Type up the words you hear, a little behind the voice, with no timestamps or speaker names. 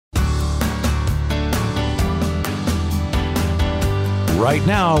Right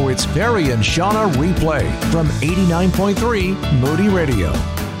now, it's Barry and Shauna Replay from 89.3 Moody Radio.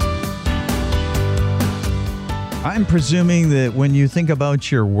 I'm presuming that when you think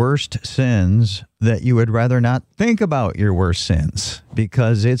about your worst sins, that you would rather not think about your worst sins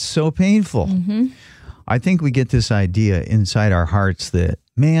because it's so painful. Mm-hmm. I think we get this idea inside our hearts that,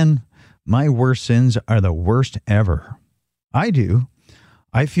 man, my worst sins are the worst ever. I do.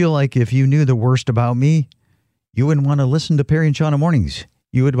 I feel like if you knew the worst about me, you wouldn't want to listen to Perry and Shauna Mornings.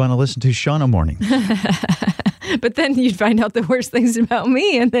 You would want to listen to Shauna Mornings. But then you'd find out the worst things about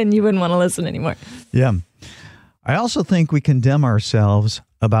me, and then you wouldn't want to listen anymore. Yeah. I also think we condemn ourselves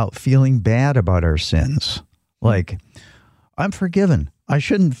about feeling bad about our sins. Like, I'm forgiven. I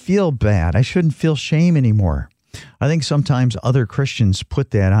shouldn't feel bad. I shouldn't feel shame anymore. I think sometimes other Christians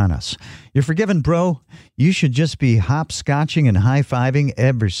put that on us. You're forgiven, bro. You should just be hopscotching and high-fiving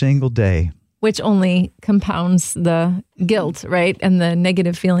every single day. Which only compounds the guilt, right? And the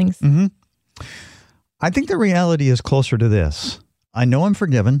negative feelings. Mm-hmm. I think the reality is closer to this. I know I'm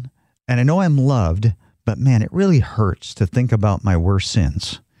forgiven, and I know I'm loved, but man, it really hurts to think about my worst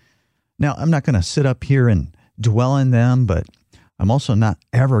sins. Now, I'm not going to sit up here and dwell in them, but I'm also not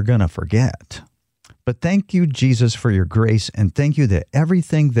ever going to forget. But thank you, Jesus, for your grace, and thank you that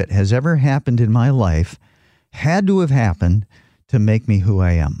everything that has ever happened in my life had to have happened to make me who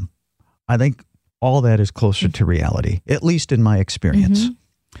I am. I think all that is closer to reality, at least in my experience.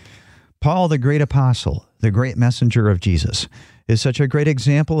 Mm-hmm. Paul, the great apostle, the great messenger of Jesus, is such a great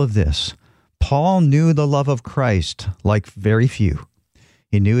example of this. Paul knew the love of Christ like very few.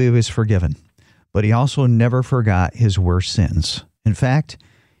 He knew he was forgiven, but he also never forgot his worst sins. In fact,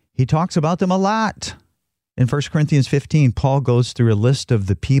 he talks about them a lot. In 1 Corinthians 15, Paul goes through a list of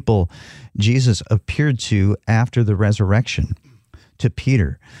the people Jesus appeared to after the resurrection. To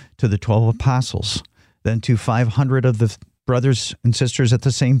Peter, to the 12 apostles, then to 500 of the brothers and sisters at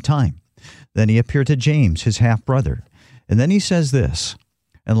the same time. Then he appeared to James, his half-brother. And then he says this,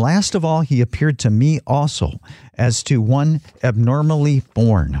 and last of all, he appeared to me also as to one abnormally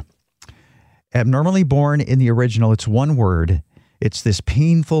born. Abnormally born in the original, it's one word. It's this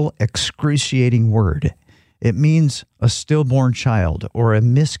painful, excruciating word. It means a stillborn child or a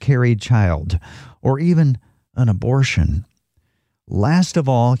miscarried child or even an abortion. Last of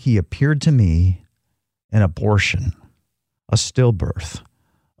all, he appeared to me an abortion, a stillbirth,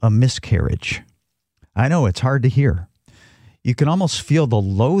 a miscarriage. I know it's hard to hear. You can almost feel the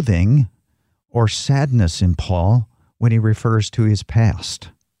loathing or sadness in Paul when he refers to his past.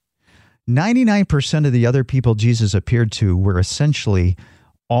 99% of the other people Jesus appeared to were essentially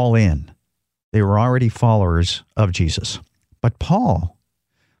all in. They were already followers of Jesus. But Paul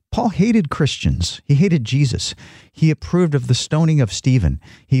hated Christians. He hated Jesus. He approved of the stoning of Stephen.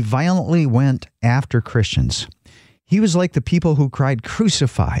 He violently went after Christians. He was like the people who cried,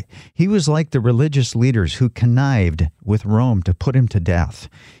 "Crucify." He was like the religious leaders who connived with Rome to put him to death.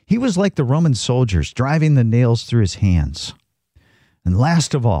 He was like the Roman soldiers driving the nails through his hands. And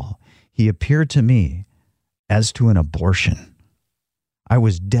last of all, he appeared to me as to an abortion. I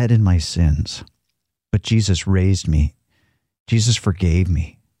was dead in my sins, but Jesus raised me. Jesus forgave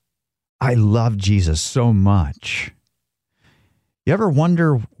me. I love Jesus so much. You ever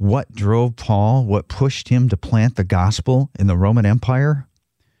wonder what drove Paul, what pushed him to plant the gospel in the Roman Empire?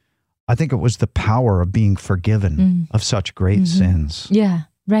 I think it was the power of being forgiven of such great sins. Yeah,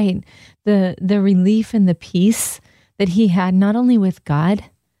 right. The relief and the peace that he had not only with God,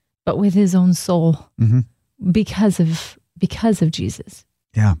 but with his own soul because of Jesus.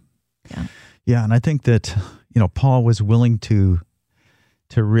 Yeah. And I think that, Paul was willing to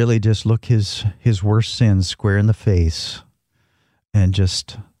really just look his worst sins square in the face and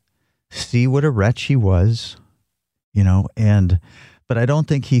just see what a wretch he was, but I don't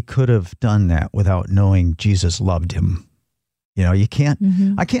think he could have done that without knowing Jesus loved him. I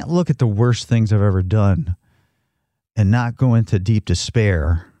can't look at the worst things I've ever done and not go into deep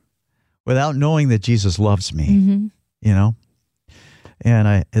despair without knowing that Jesus loves me,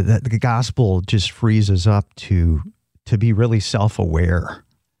 and the gospel just frees us up to be really self-aware.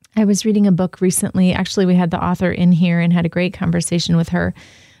 I was reading a book recently. Actually, we had the author in here and had a great conversation with her.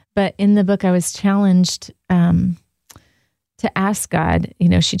 But in the book, I was challenged to ask God,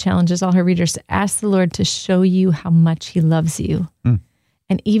 she challenges all her readers to ask the Lord to show you how much he loves you.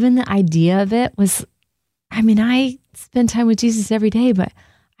 And even the idea of it was, I spend time with Jesus every day, but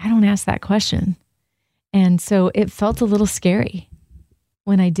I don't ask that question. And so it felt a little scary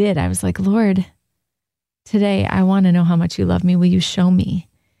when I did. I was like, Lord, today I want to know how much you love me. Will you show me?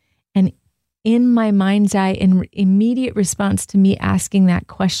 And in my mind's eye, in immediate response to me asking that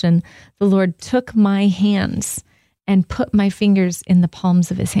question, the Lord took my hands and put my fingers in the palms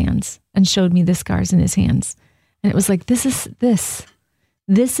of his hands and showed me the scars in his hands. And it was like, this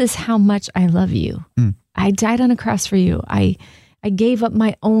is how much I love you. I died on a cross for you. I gave up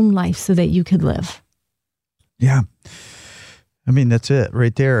my own life so that you could live. Yeah. I mean, that's it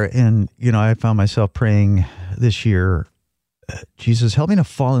right there. And, I found myself praying this year, Jesus, help me to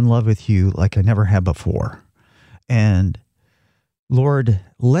fall in love with you like I never have before. And Lord,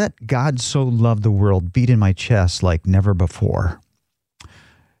 let God so love the world beat in my chest like never before.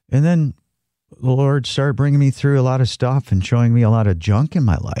 And then the Lord started bringing me through a lot of stuff and showing me a lot of junk in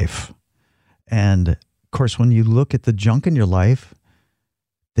my life. And of course, when you look at the junk in your life,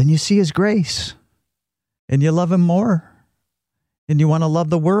 then you see his grace and you love him more and you want to love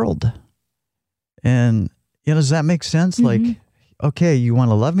the world. And, does that make sense? Mm-hmm. Like, okay, you want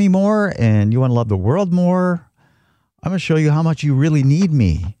to love me more and you want to love the world more. I'm going to show you how much you really need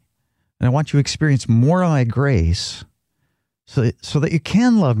me. And I want you to experience more of my grace so that you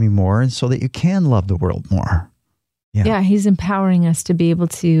can love me more and so that you can love the world more. Yeah, he's empowering us to be able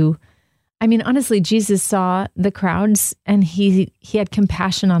to, I mean, honestly, Jesus saw the crowds and he had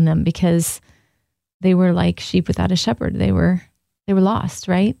compassion on them because they were like sheep without a shepherd. They were lost,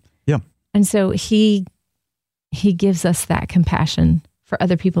 right? Yeah. And so he gives us that compassion for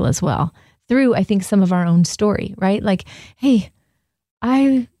other people as well. Through, I think, some of our own story, right? Like, hey,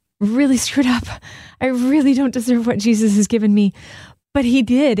 I really screwed up. I really don't deserve what Jesus has given me, but he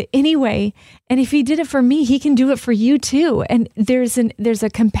did anyway. And if he did it for me, he can do it for you too. And there's a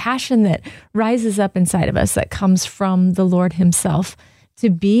compassion that rises up inside of us that comes from the Lord himself to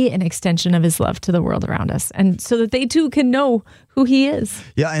be an extension of his love to the world around us. And so that they too can know who he is.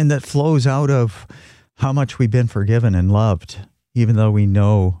 Yeah, and that flows out of how much we've been forgiven and loved, even though we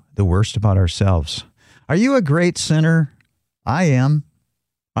know the worst about ourselves. Are you a great sinner? I am.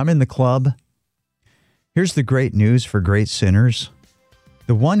 I'm in the club. Here's the great news for great sinners.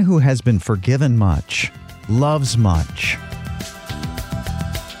 The one who has been forgiven much loves much.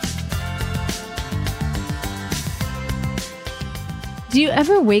 Do you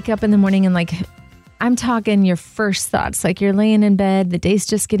ever wake up in the morning and I'm talking your first thoughts, like you're laying in bed, the day's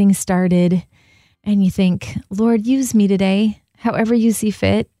just getting started, and you think, Lord, use me today, however you see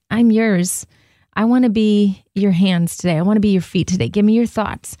fit. I'm yours. I want to be your hands today. I want to be your feet today. Give me your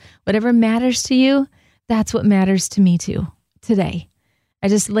thoughts. Whatever matters to you, that's what matters to me too today. I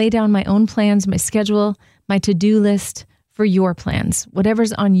just lay down my own plans, my schedule, my to-do list for your plans.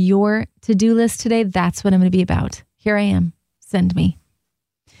 Whatever's on your to-do list today, that's what I'm going to be about. Here I am. Send me.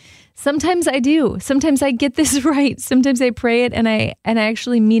 Sometimes I do. Sometimes I get this right. Sometimes I pray it and I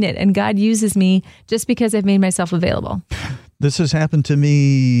actually mean it. And God uses me just because I've made myself available. This has happened to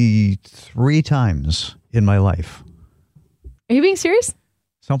me 3 times in my life. Are you being serious?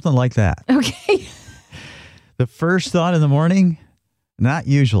 Something like that. Okay. The first thought in the morning, not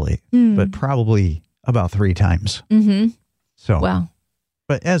usually, but probably about 3 times. Mm-hmm. So, wow.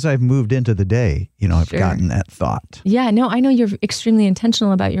 But as I've moved into the day, I've gotten that thought. Yeah, no, I know you're extremely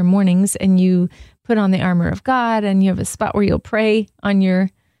intentional about your mornings and you put on the armor of God and you have a spot where you'll pray on your,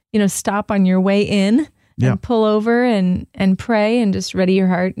 stop on your way in and pull over and pray and just ready your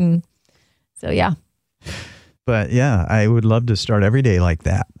heart. And so, yeah. But yeah, I would love to start every day like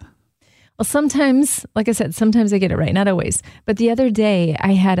that. Well, sometimes, like I said, sometimes I get it right, not always. But the other day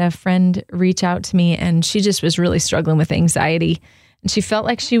I had a friend reach out to me and she just was really struggling with anxiety. And she felt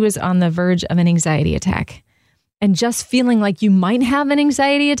like she was on the verge of an anxiety attack. And just feeling like you might have an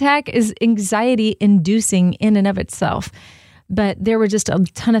anxiety attack is anxiety inducing in and of itself. But there were just a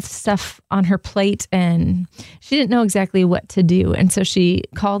ton of stuff on her plate and she didn't know exactly what to do. And so she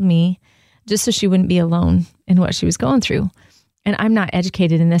called me just so she wouldn't be alone in what she was going through. And I'm not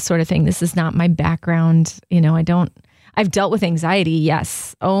educated in this sort of thing. This is not my background. I've dealt with anxiety.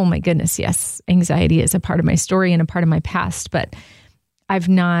 Yes. Oh my goodness. Yes. Anxiety is a part of my story and a part of my past, but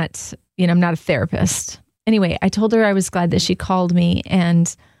I'm not a therapist. Anyway, I told her I was glad that she called me.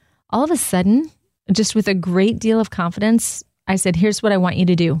 And all of a sudden, just with a great deal of confidence, I said, here's what I want you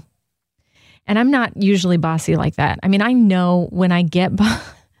to do. And I'm not usually bossy like that. I mean, I know when I get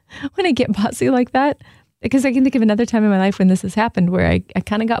bossy like that, because I can think of another time in my life when this has happened where I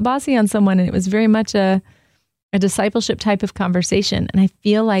kind of got bossy on someone and it was very much a discipleship type of conversation. And I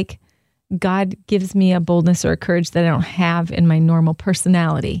feel like God gives me a boldness or a courage that I don't have in my normal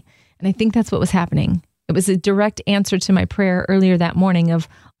personality. And I think that's what was happening. It was a direct answer to my prayer earlier that morning of,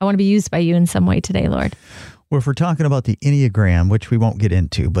 I want to be used by you in some way today, Lord. Well, if we're talking about the Enneagram, which we won't get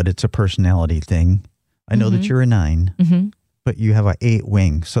into, but it's a personality thing. I know that you're a 9, but you have an 8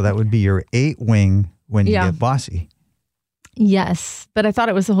 wing. So that would be your 8 wing when you get bossy. Yes, but I thought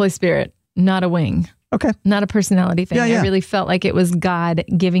it was the Holy Spirit, not a wing. Okay. Not a personality thing. Yeah. I really felt like it was God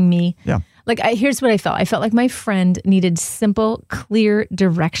giving me. Yeah. Like, here's what I felt. I felt like my friend needed simple, clear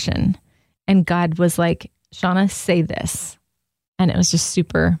direction. And God was like, Shauna, say this. And it was just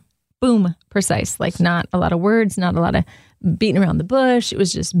super, boom, precise. Like, not a lot of words, not a lot of beating around the bush. It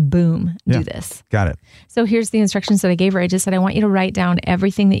was just, boom, do this. Got it. So here's the instructions that I gave her. I just said, I want you to write down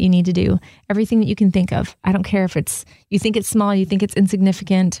everything that you need to do, everything that you can think of. I don't care if you think it's small, you think it's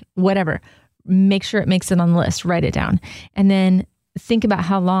insignificant, whatever. Make sure it makes it on the list. Write it down. And then think about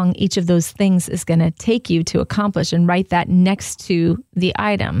how long each of those things is going to take you to accomplish, and write that next to the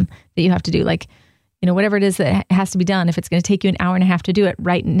item that you have to do. Like, whatever it is that has to be done. If it's going to take you an hour and a half to do it,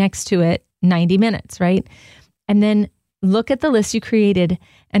 right next to it, 90 minutes, right? And then look at the list you created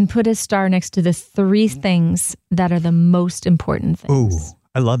and put a star next to the 3 things that are the most important things. Ooh,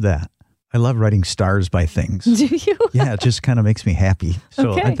 I love that. I love writing stars by things. Do you? Yeah, it just kind of makes me happy. So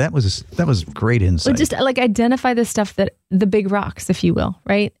Okay. that was great insight. Well, just like identify the stuff the big rocks, if you will,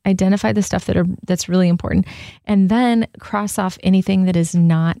 right? Identify the stuff that's really important, and then cross off anything that is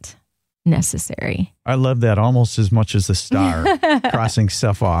not necessary. I love that almost as much as the star, crossing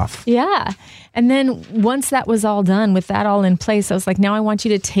stuff off. Yeah. And then once that was all done, with that all in place, I was like, now I want you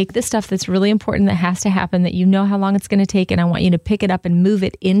to take the stuff that's really important, that has to happen, that you know how long it's going to take, and I want you to pick it up and move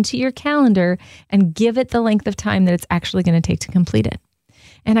it into your calendar and give it the length of time that it's actually going to take to complete it.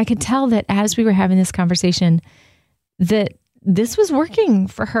 And I could tell that as we were having this conversation, that this was working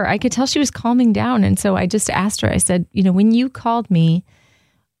for her. I could tell she was calming down. And so I just asked her, I said, when you called me,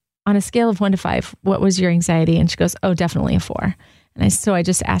 on a scale of 1 to 5, what was your anxiety? And she goes, oh, definitely a 4. And so I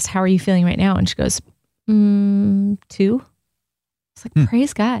just asked, how are you feeling right now? And she goes, 2. It's like,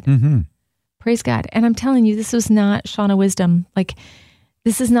 praise God. Mm-hmm. Praise God. And I'm telling you, this was not Shauna wisdom. Like,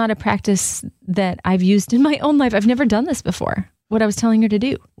 this is not a practice that I've used in my own life. I've never done this before. What I was telling her to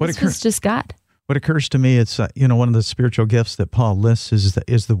do. This was just God. What occurs to me, it's one of the spiritual gifts that Paul lists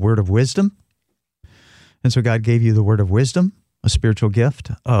is the word of wisdom. And so God gave you the word of wisdom, a spiritual gift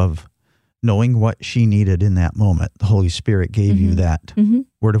of knowing what she needed in that moment. The Holy Spirit gave you that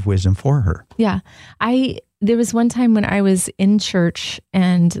word of wisdom for her. Yeah. There was one time when I was in church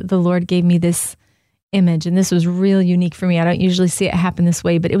and the Lord gave me this image, and this was real unique for me. I don't usually see it happen this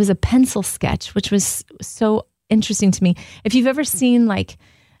way, but it was a pencil sketch, which was so interesting to me. If you've ever seen like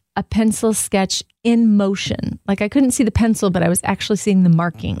a pencil sketch in motion, like I couldn't see the pencil, but I was actually seeing the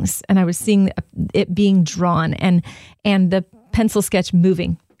markings, and I was seeing it being drawn and the pencil sketch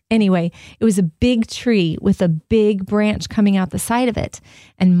moving. Anyway, it was a big tree with a big branch coming out the side of it.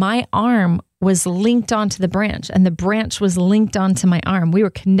 And my arm was linked onto the branch, and the branch was linked onto my arm. We were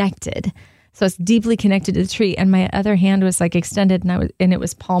connected. So I was deeply connected to the tree, and my other hand was like extended, and it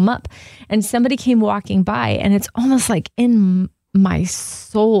was palm up. And somebody came walking by, and it's almost like in my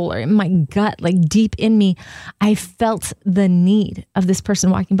soul or in my gut, like deep in me, I felt the need of this person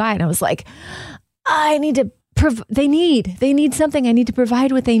walking by. And I was like, I need to they need something. I need to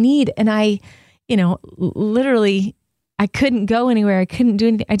provide what they need. And I, literally, I couldn't go anywhere. I couldn't do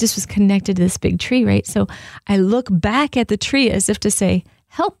anything. I just was connected to this big tree, right? So I look back at the tree as if to say,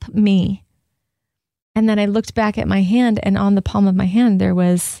 help me. And then I looked back at my hand, and on the palm of my hand, there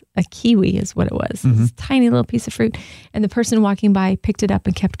was a kiwi is what it was. Mm-hmm. This tiny little piece of fruit. And the person walking by picked it up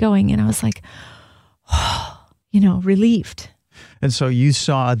and kept going. And I was like, relieved. And so you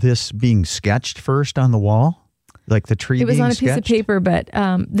saw this being sketched first on the wall? Like the tree being sketched? It was on a piece of paper, but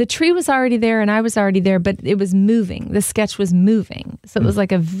the tree was already there and I was already there, but it was moving. The sketch was moving. So it was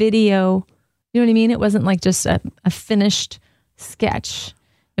like a video, you know what I mean? It wasn't like just a finished sketch.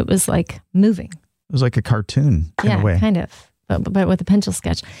 It was like moving. It was like a cartoon in a way. Yeah, kind of, but with a pencil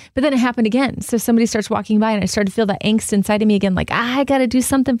sketch. But then it happened again. So somebody starts walking by and I started to feel that angst inside of me again, like, I got to do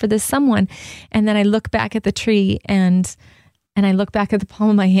something for this someone. And then I look back at the tree and I look back at the palm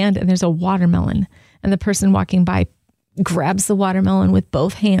of my hand, and there's a watermelon. And the person walking by grabs the watermelon with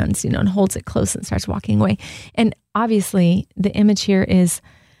both hands, and holds it close and starts walking away. And obviously the image here is,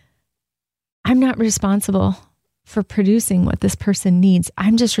 I'm not responsible for producing what this person needs.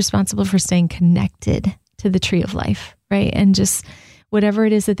 I'm just responsible for staying connected to the tree of life, right? And just whatever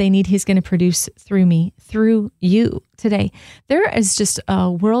it is that they need, he's going to produce through me, through you today. There is just a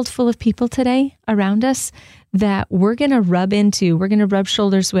world full of people today around us that we're going to rub into, we're going to rub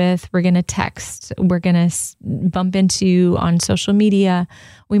shoulders with, we're going to text, we're going to bump into on social media.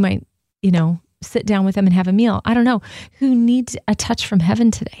 We might, sit down with them and have a meal. I don't know. Who needs a touch from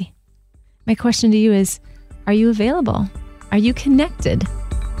heaven today? My question to you is, are you available? Are you connected?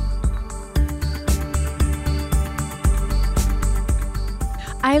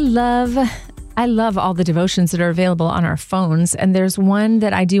 I I love all the devotions that are available on our phones. And there's one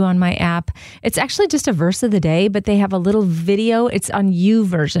that I do on my app. It's actually just a verse of the day, but they have a little video. It's on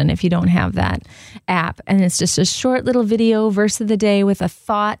YouVersion if you don't have that app. And it's just a short little video, verse of the day, with a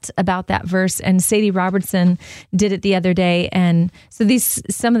thought about that verse. And Sadie Robertson did it the other day. And so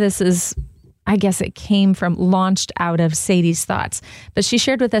some of this is, I guess it came from, launched out of Sadie's thoughts. But she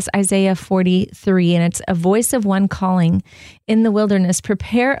shared with us Isaiah 43, and it's a voice of one calling in the wilderness,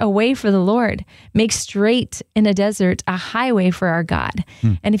 prepare a way for the Lord, make straight in a desert a highway for our God.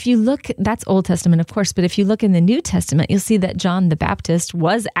 And if you look, that's Old Testament, of course, but if you look in the New Testament, you'll see that John the Baptist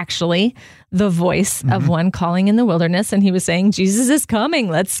was actually the voice of one calling in the wilderness. And he was saying, Jesus is coming.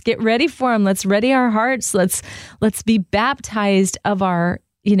 Let's get ready for him. Let's ready our hearts. Let's be baptized of our,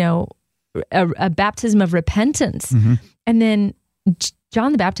 a baptism of repentance. And then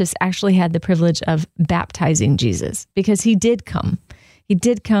John the Baptist actually had the privilege of baptizing Jesus because he did come.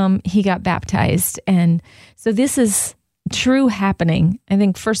 He got baptized. And so this is true happening. I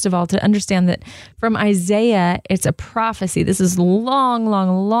think, first of all, to understand that from Isaiah, it's a prophecy. This is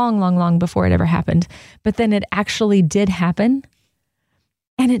long before it ever happened. But then it actually did happen,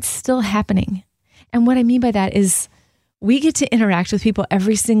 and it's still happening. And what I mean by that is we get to interact with people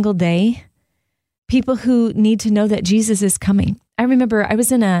every single day, people who need to know that Jesus is coming. I remember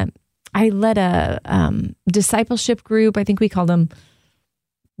I led a discipleship group. I think we called them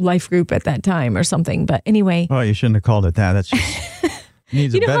life group at that time or something. But anyway. Well, you shouldn't have called it that. That's just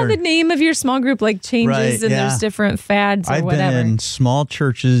needs you know how the name of your small group changes, right, and there's different fads or whatever. I've been in small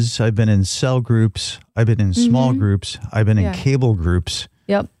churches. I've been in cell groups. I've been in small groups. I've been in cable groups.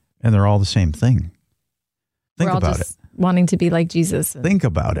 Yep. And they're all the same thing. Think about it. Wanting to be like Jesus. Think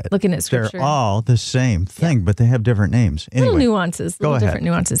about it. Looking at Scripture. They're all the same thing, but they have different names. Anyway, little different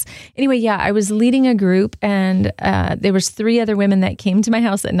nuances. Anyway, I was leading a group, and there was 3 other women that came to my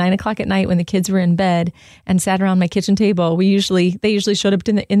house at 9:00 at night when the kids were in bed and sat around my kitchen table. They usually showed up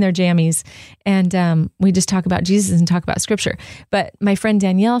in their jammies, and we just talk about Jesus and talk about Scripture. But my friend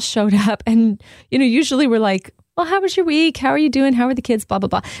Danielle showed up, and usually we're like, well, how was your week? How are you doing? How are the kids? Blah, blah,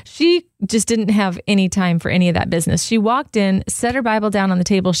 blah. She just didn't have any time for any of that business. She walked in, set her Bible down on the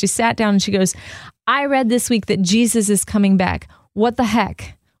table. She sat down and she goes, I read this week that Jesus is coming back. What the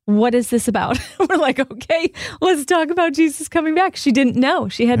heck? What is this about? We're like, okay, let's talk about Jesus coming back. She didn't know.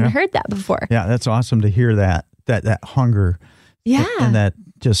 She hadn't heard that before. Yeah, that's awesome to hear that hunger. Yeah. And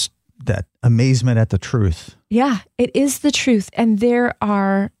that amazement at the truth. Yeah, it is the truth. And there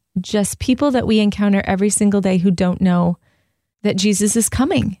are just people that we encounter every single day who don't know that Jesus is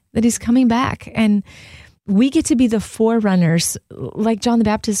coming, that he's coming back. And we get to be the forerunners, like John the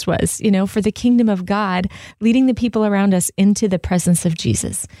Baptist was, for the kingdom of God, leading the people around us into the presence of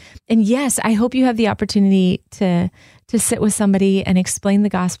Jesus. And yes, I hope you have the opportunity to sit with somebody and explain the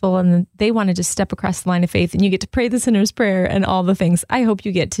gospel, and they want to just step across the line of faith, and you get to pray the sinner's prayer and all the things. I hope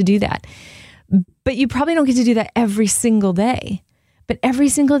you get to do that. But you probably don't get to do that every single day. But every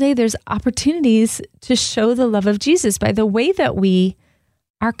single day, there's opportunities to show the love of Jesus by the way that we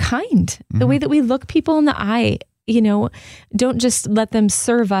are kind, the way that we look people in the eye. Don't just let them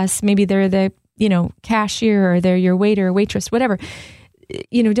serve us. Maybe they're the, cashier, or they're your waiter or waitress, whatever.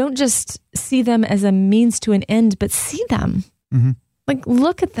 Don't just see them as a means to an end, but see them.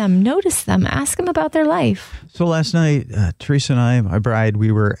 Look at them, notice them, ask them about their life. So last night, Teresa and I, my bride,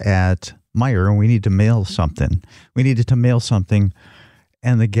 we were at Meijer, and we needed to mail something.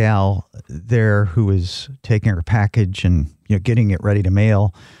 And the gal there who was taking her package and getting it ready to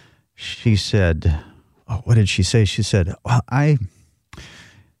mail, she said, what did she say? She said, well, I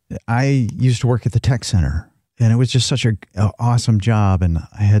used to work at the tech center, and it was just such an awesome job, and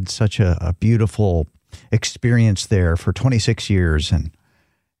I had such a beautiful experience there for 26 years. And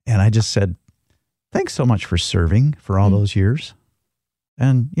I just said, thanks so much for serving for all those years.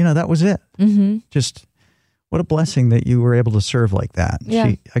 And, that was it. Just what a blessing that you were able to serve like that.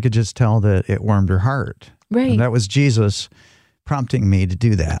 Yeah. I could just tell that it warmed her heart. Right. And that was Jesus prompting me to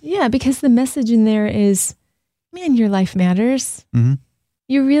do that. Yeah, because the message in there is, man, your life matters.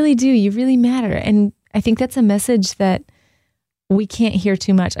 You really do. You really matter. And I think that's a message that we can't hear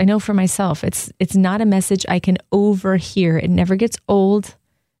too much. I know for myself, it's not a message I can overhear. It never gets old,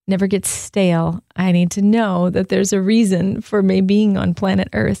 never gets stale. I need to know that there's a reason for me being on planet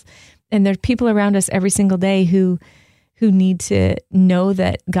Earth. And there are people around us every single day who need to know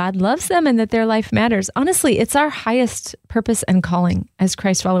that God loves them and that their life matters. Honestly, it's our highest purpose and calling as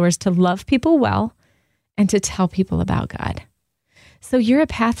Christ followers to love people well and to tell people about God. So you're a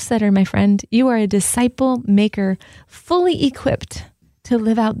path setter, my friend. You are a disciple maker, fully equipped to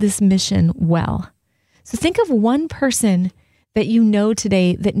live out this mission well. So think of one person that you know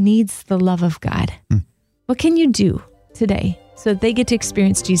today that needs the love of God? What can you do today so that they get to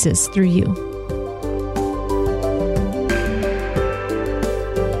experience Jesus through you?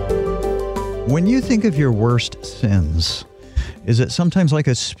 When you think of your worst sins, is it sometimes like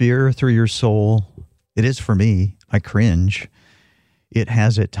a spear through your soul? It is for me. I cringe. It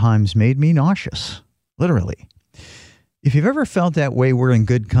has at times made me nauseous, literally. If you've ever felt that way, we're in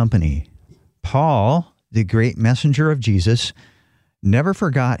good company. Paul, the great messenger of Jesus, never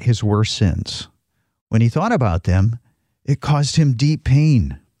forgot his worst sins. When he thought about them, it caused him deep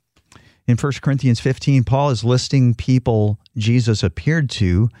pain. In 1 Corinthians 15, Paul is listing people Jesus appeared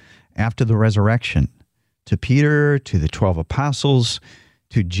to after the resurrection. To Peter, to the 12 apostles,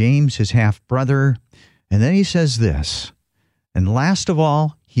 to James, his half-brother. And then he says this, and last of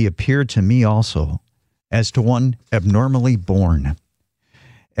all, he appeared to me also, as to one abnormally born.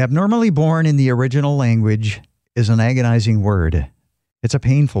 Abnormally born in the original language is an agonizing word. It's a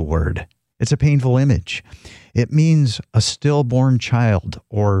painful word. It's a painful image. It means a stillborn child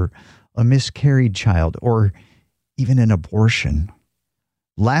or a miscarried child or even an abortion.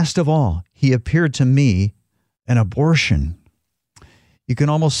 Last of all, he appeared to me an abortion. You can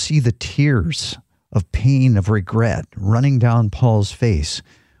almost see the tears of pain, of regret running down Paul's face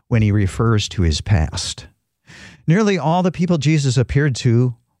when he refers to his past. Nearly all the people Jesus appeared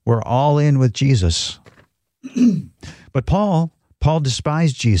to were all in with Jesus. But Paul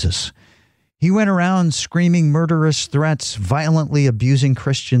despised Jesus. He went around screaming murderous threats, violently abusing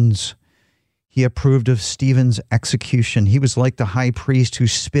Christians. He approved of Stephen's execution. He was like the high priest who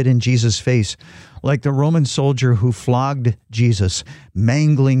spit in Jesus' face, like the Roman soldier who flogged Jesus,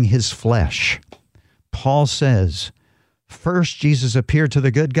 mangling his flesh. Paul says, first Jesus appeared to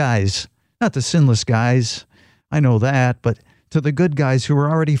the good guys, not the sinless guys. I know that, but to the good guys who were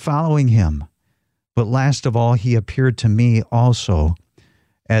already following him. But last of all, he appeared to me also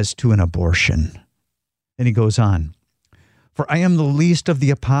as to an abortion. And he goes on, for I am the least of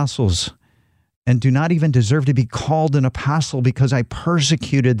the apostles, and do not even deserve to be called an apostle because I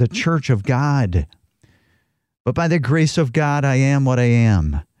persecuted the church of God. But by the grace of God, I am what I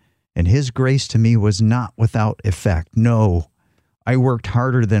am. And his grace to me was not without effect. No, I worked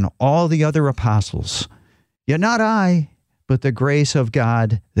harder than all the other apostles. Yet not I, but the grace of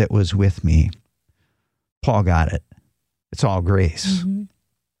God that was with me. Paul got it. It's all grace. Mm-hmm.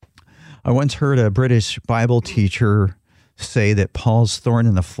 I once heard a British Bible teacher say that Paul's thorn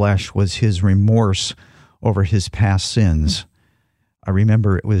in the flesh was his remorse over his past sins. I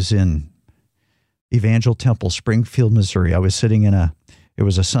remember it was in Evangel Temple, Springfield, Missouri. I was sitting it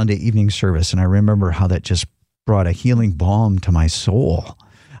was a Sunday evening service, and I remember how that just brought a healing balm to my soul.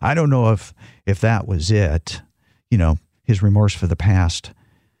 I don't know if that was it, his remorse for the past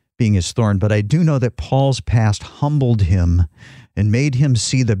being his thorn, but I do know that Paul's past humbled him and made him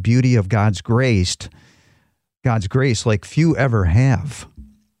see the beauty of God's grace like few ever have.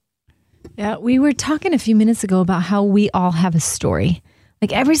 Yeah, we were talking a few minutes ago about how we all have a story.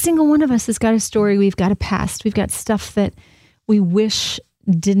 Like every single one of us has got a story. We've got a past. We've got stuff that we wish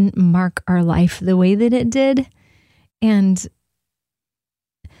didn't mark our life the way that it did. And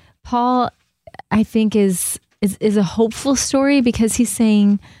Paul, I think, is a hopeful story because he's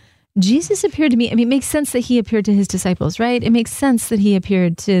saying, Jesus appeared to me. I mean, it makes sense that he appeared to his disciples, right? It makes sense that he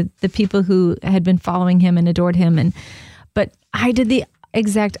appeared to the people who had been following him and adored him. But I did the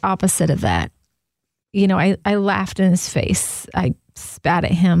exact opposite of that. I laughed in his face. I spat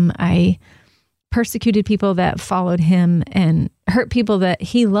at him. I persecuted people that followed him and hurt people that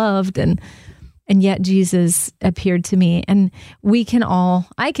he loved. And yet Jesus appeared to me. And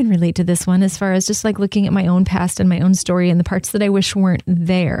I can relate to this one as far as just like looking at my own past and my own story and the parts that I wish weren't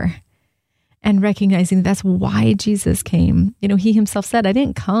there and recognizing that's why Jesus came. He himself said, I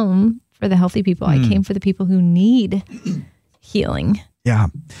didn't come for the healthy people. I came for the people who need healing. Yeah.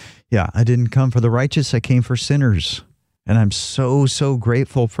 I didn't come for the righteous. I came for sinners. And I'm so, so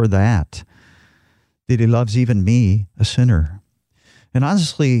grateful for that he loves even me, a sinner. And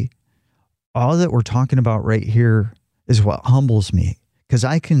honestly, all that we're talking about right here is what humbles me, because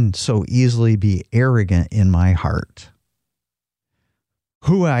I can so easily be arrogant in my heart.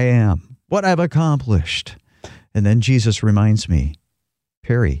 Who I am, what I've accomplished. And then Jesus reminds me,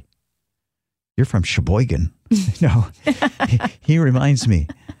 Perry, you're from Sheboygan. No, he reminds me,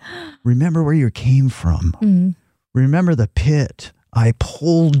 remember where you came from. Mm. Remember the pit I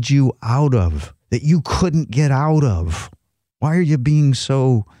pulled you out of that you couldn't get out of. Why are you being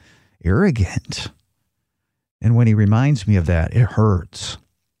so arrogant? And when he reminds me of that, it hurts.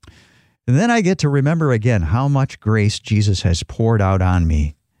 And then I get to remember again how much grace Jesus has poured out on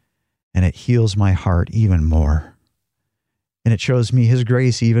me, and it heals my heart even more. And it shows me his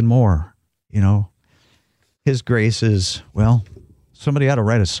grace even more. You know, his grace is, well, somebody ought to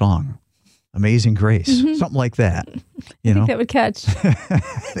write a song. Amazing Grace, something like that. You know, I think that would catch. I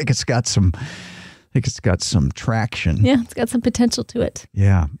think it's got some traction. Yeah, it's got some potential to it.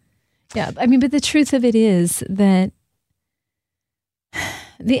 Yeah. Yeah. I mean, but the truth of it is that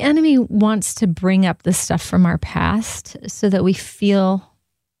the enemy wants to bring up the stuff from our past so that we feel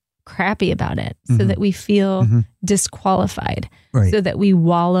crappy about it, so that we feel disqualified, Right. so that we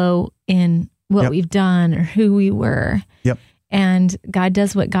wallow in what we've done or who we were. Yep. And God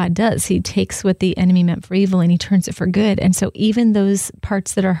does what God does. He takes what the enemy meant for evil and he turns it for good. And so even those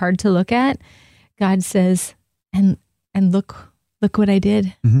parts that are hard to look at, God says, and look what I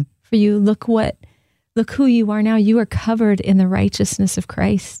did for you. Look who you are now. You are covered in the righteousness of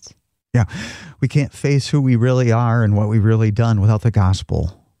Christ. Yeah. We can't face who we really are and what we've really done without the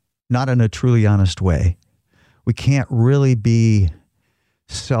gospel. Not in a truly honest way. We can't really be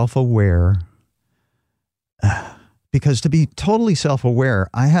self-aware. Because to be totally self-aware,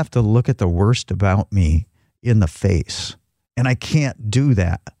 I have to look at the worst about me in the face. And I can't do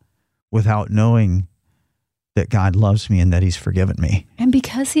that without knowing that God loves me and that he's forgiven me. And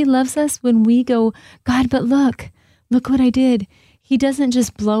because he loves us, when we go, God, but look what I did. He doesn't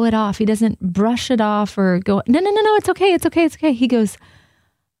just blow it off. He doesn't brush it off or go, no, it's okay. He goes,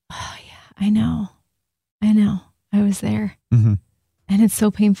 oh yeah, I know. I was there. And it's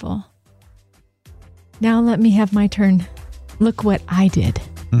so painful. Now let me have my turn. Look what I did.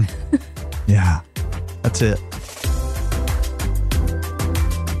 Yeah, that's it.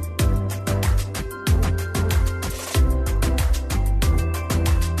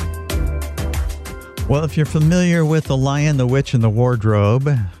 Well, if you're familiar with The Lion, the Witch, and the Wardrobe,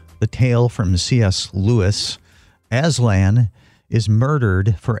 the tale from C.S. Lewis, Aslan is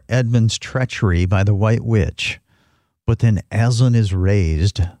murdered for Edmund's treachery by the White Witch. But then Aslan is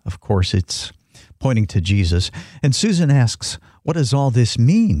raised. Of course, it's pointing to Jesus. And Susan asks, what does all this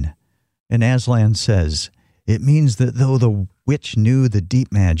mean? And Aslan says, it means that though the witch knew the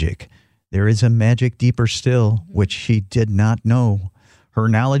deep magic, there is a magic deeper still, which she did not know. Her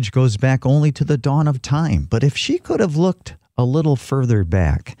knowledge goes back only to the dawn of time. But if she could have looked a little further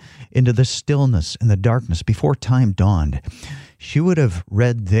back into the stillness and the darkness before time dawned, she would have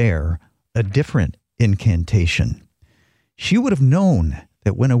read there a different incantation. She would have known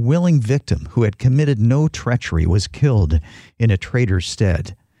that when a willing victim who had committed no treachery was killed in a traitor's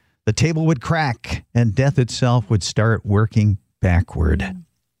stead, the table would crack and death itself would start working backward.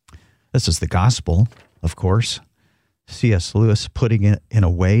 This is the gospel, of course. C.S. Lewis putting it in a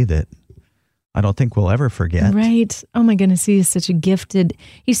way that I don't think we'll ever forget. Right. Oh my goodness, he's so gifted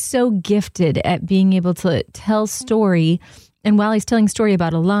at being able to tell story. And while he's telling story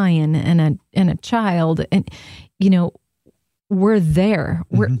about a lion and a child, and you know, we're there.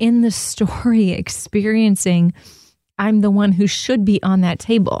 We're in the story experiencing, I'm the one who should be on that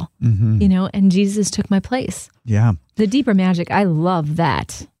table, you know, and Jesus took my place. Yeah. The deeper magic, I love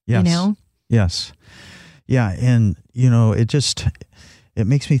that, Yes. you know? Yes. Yeah. And, you know, it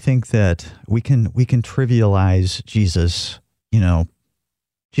makes me think that we can trivialize Jesus, you know,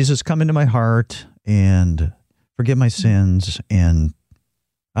 Jesus, come into my heart and forgive my sins and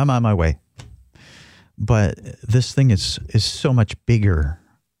I'm on my way. But this thing is so much bigger.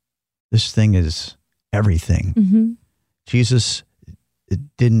 This thing is everything. Jesus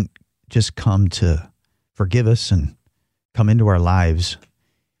didn't just come to forgive us and come into our lives.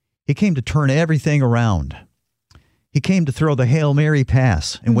 He came to turn everything around. He came to throw the Hail Mary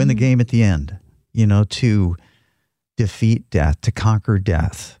pass and win the game at the end, you know, to defeat death, to conquer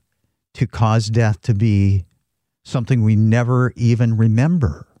death, to cause death to be something we never even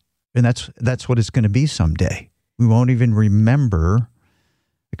remember. And that's what it's going to be someday. We won't even remember,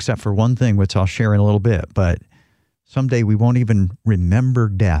 except for one thing, which I'll share in a little bit, but someday we won't even remember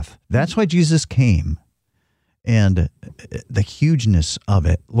death. That's why Jesus came. And the hugeness of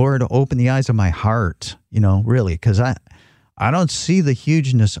it. Lord, open the eyes of my heart, you know, really, because I don't see the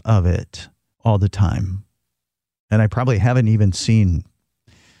hugeness of it all the time. And I probably haven't even seen,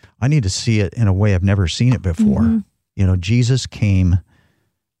 I need to see it in a way I've never seen it before. You know, Jesus came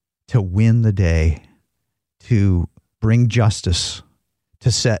to win the day, to bring justice,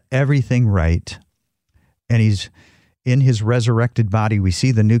 to set everything right. And he's in his resurrected body, we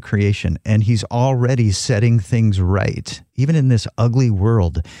see the new creation, and he's already setting things right. Even in this ugly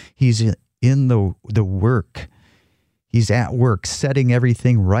world, he's in the work. He's at work setting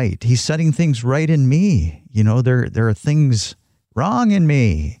everything right. He's setting things right in me. You know, there are things wrong in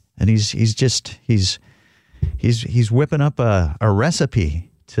me. And he's whipping up a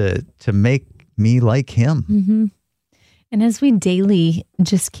recipe to make me like him. And as we daily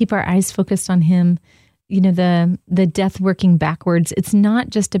just keep our eyes focused on him, the death working backwards, it's not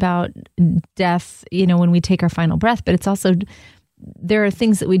just about death, when we take our final breath, but it's also, there are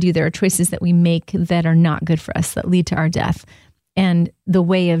things that we do, there are choices that we make that are not good for us, that lead to our death. And the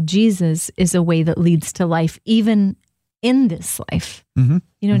way of Jesus is a way that leads to life, even in this life. Mm-hmm.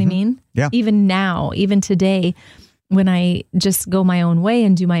 You know what I mean? Yeah. Even now, even today, when I just go my own way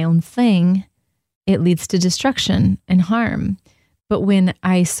and do my own thing, it leads to destruction and harm. But when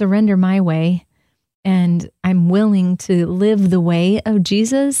I surrender my way and I'm willing to live the way of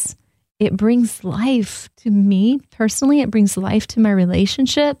Jesus, it brings life to me personally. It brings life to my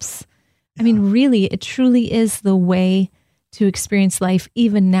relationships. I mean, really, it truly is the way to experience life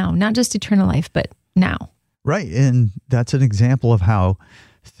even now, not just eternal life, but now. Right. And that's an example of how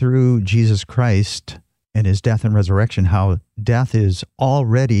through Jesus Christ and his death and resurrection, how death is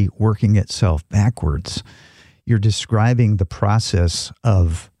already working itself backwards. You're describing the process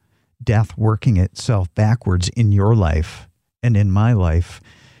of death working itself backwards in your life and in my life.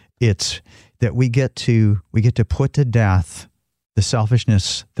 It's that we get to put to death the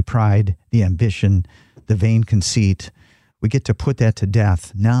selfishness, the pride, the ambition, the vain conceit. We get to put that to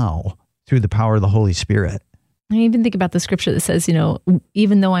death now through the power of the Holy Spirit. I even think about the scripture that says,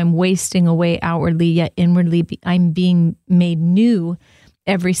 even though I'm wasting away outwardly, yet inwardly I'm being made new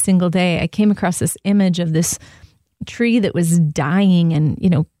every single day. I came across this image of this tree that was dying and,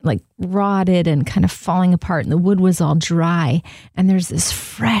 like rotted and kind of falling apart, and the wood was all dry. And there's this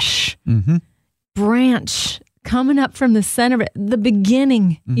fresh branch coming up from the center of it, the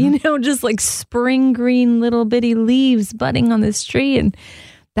beginning, just like spring green little bitty leaves budding on this tree. And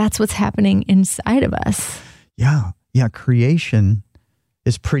that's what's happening inside of us. Yeah. Creation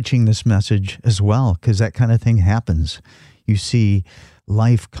is preaching this message as well, because that kind of thing happens. You see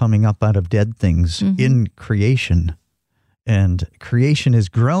life coming up out of dead things in creation, and creation is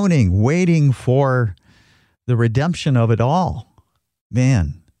groaning, waiting for the redemption of it all.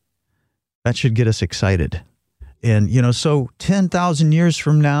 Man, that should get us excited. And, so 10,000 years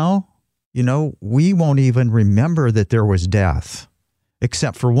from now, we won't even remember that there was death,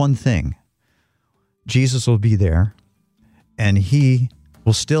 except for one thing. Jesus will be there, and he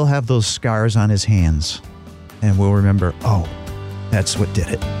will still have those scars on his hands, and we'll remember, oh, that's what did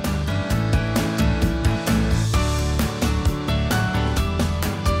it.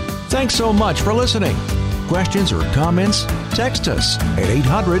 Thanks so much for listening. Questions or comments? Text us at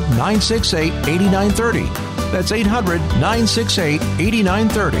 800-968-8930. That's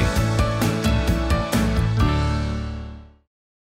 800-968-8930.